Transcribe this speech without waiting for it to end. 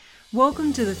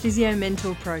Welcome to the Physio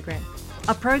Mentor Program,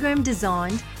 a program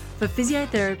designed for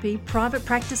physiotherapy private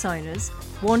practice owners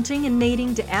wanting and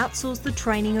needing to outsource the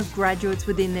training of graduates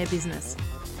within their business.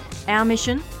 Our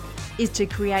mission is to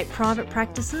create private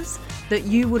practices that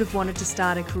you would have wanted to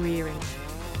start a career in.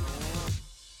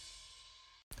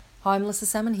 Hi, Melissa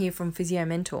Salmon here from Physio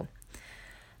Mentor.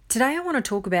 Today I want to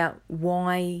talk about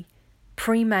why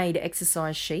pre-made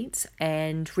exercise sheets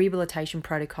and rehabilitation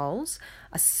protocols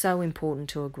are so important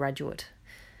to a graduate.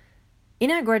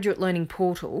 In our graduate learning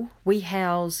portal, we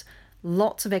house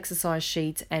lots of exercise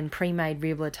sheets and pre-made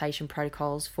rehabilitation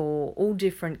protocols for all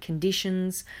different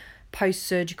conditions,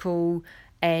 post-surgical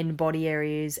and body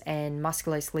areas and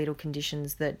musculoskeletal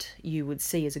conditions that you would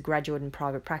see as a graduate in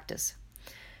private practice.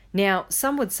 Now,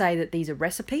 some would say that these are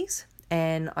recipes,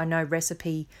 and I know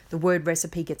the word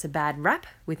recipe gets a bad rap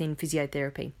within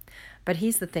physiotherapy. But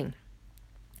here's the thing.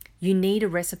 You need a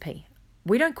recipe.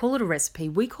 We don't call it a recipe.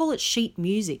 We call it sheet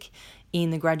music in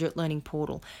the graduate learning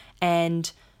portal.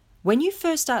 And when you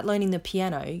first start learning the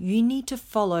piano, you need to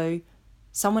follow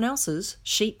someone else's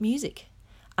sheet music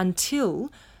until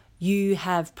you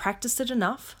have practiced it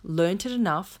enough, learnt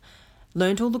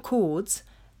all the chords.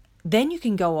 Then you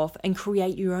can go off and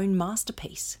create your own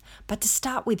masterpiece. But to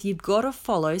start with, you've got to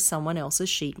follow someone else's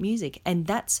sheet music. And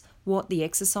that's what the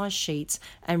exercise sheets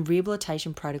and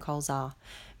rehabilitation protocols are.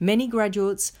 Many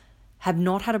graduates have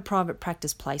not had a private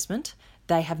practice placement.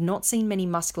 They have not seen many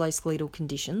musculoskeletal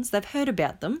conditions. They've heard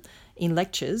about them in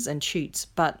lectures and shoots,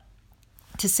 but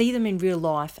to see them in real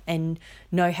life and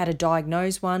know how to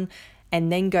diagnose one and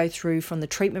then go through from the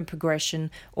treatment progression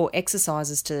or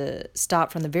exercises to start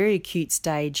from the very acute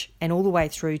stage and all the way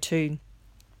through to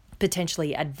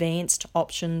potentially advanced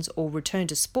options or return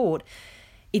to sport,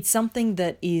 it's something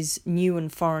that is new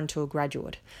and foreign to a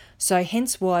graduate. So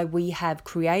hence why we have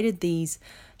created these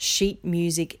sheet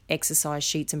music exercise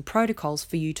sheets and protocols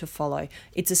for you to follow.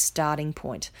 It's a starting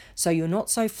point. So you're not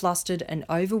so flustered and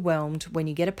overwhelmed when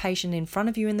you get a patient in front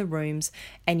of you in the rooms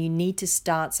and you need to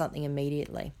start something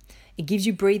immediately. It gives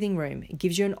you breathing room. It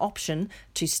gives you an option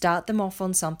to start them off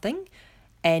on something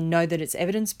and know that it's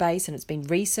evidence-based and it's been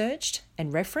researched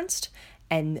and referenced.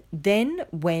 And then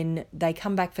when they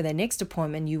come back for their next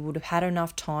appointment, you would have had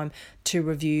enough time to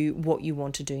review what you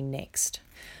want to do next.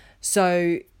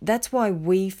 So that's why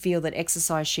we feel that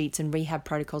exercise sheets and rehab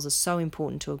protocols are so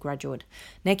important to a graduate.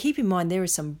 Now, keep in mind, there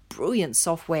is some brilliant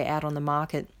software out on the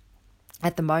market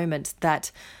at the moment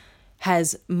that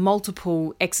has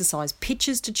multiple exercise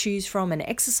pitches to choose from and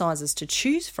exercises to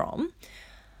choose from.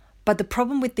 But the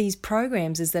problem with these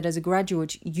programs is that as a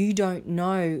graduate, you don't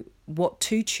know what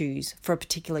to choose for a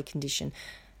particular condition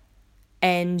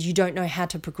and you don't know how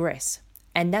to progress.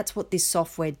 And that's what this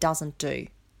software doesn't do,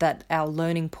 that our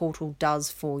learning portal does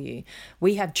for you.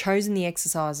 We have chosen the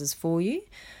exercises for you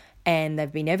and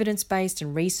they've been evidence-based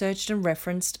and researched and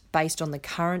referenced based on the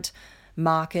current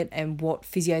market and what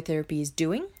physiotherapy is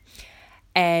doing.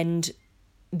 And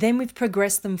then we've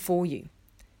progressed them for you.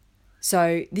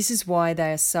 So this is why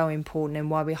they are so important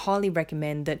and why we highly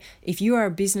recommend that if you are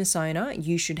a business owner,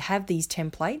 you should have these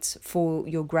templates for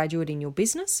your graduate in your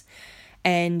business.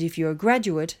 And if you're a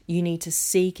graduate, you need to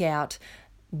seek out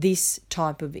this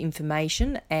type of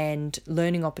information and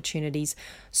learning opportunities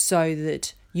so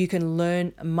that you can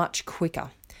learn much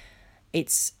quicker.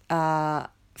 It's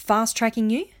fast tracking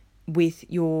you with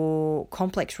your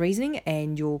complex reasoning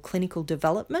and your clinical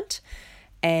development.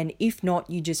 And if not,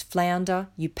 you just flounder,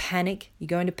 you panic, you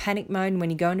go into panic mode. And when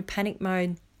you go into panic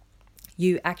mode,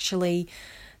 you actually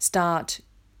start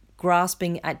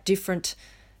grasping at different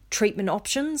treatment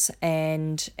options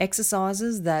and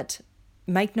exercises that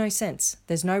make no sense.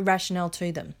 There's no rationale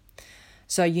to them.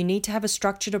 So you need to have a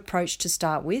structured approach to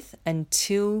start with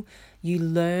until you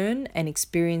learn and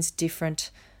experience different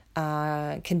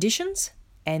conditions.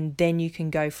 And then you can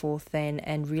go forth then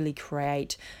and really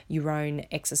create your own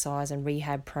exercise and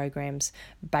rehab programs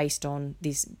based on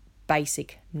this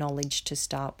basic knowledge to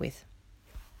start with.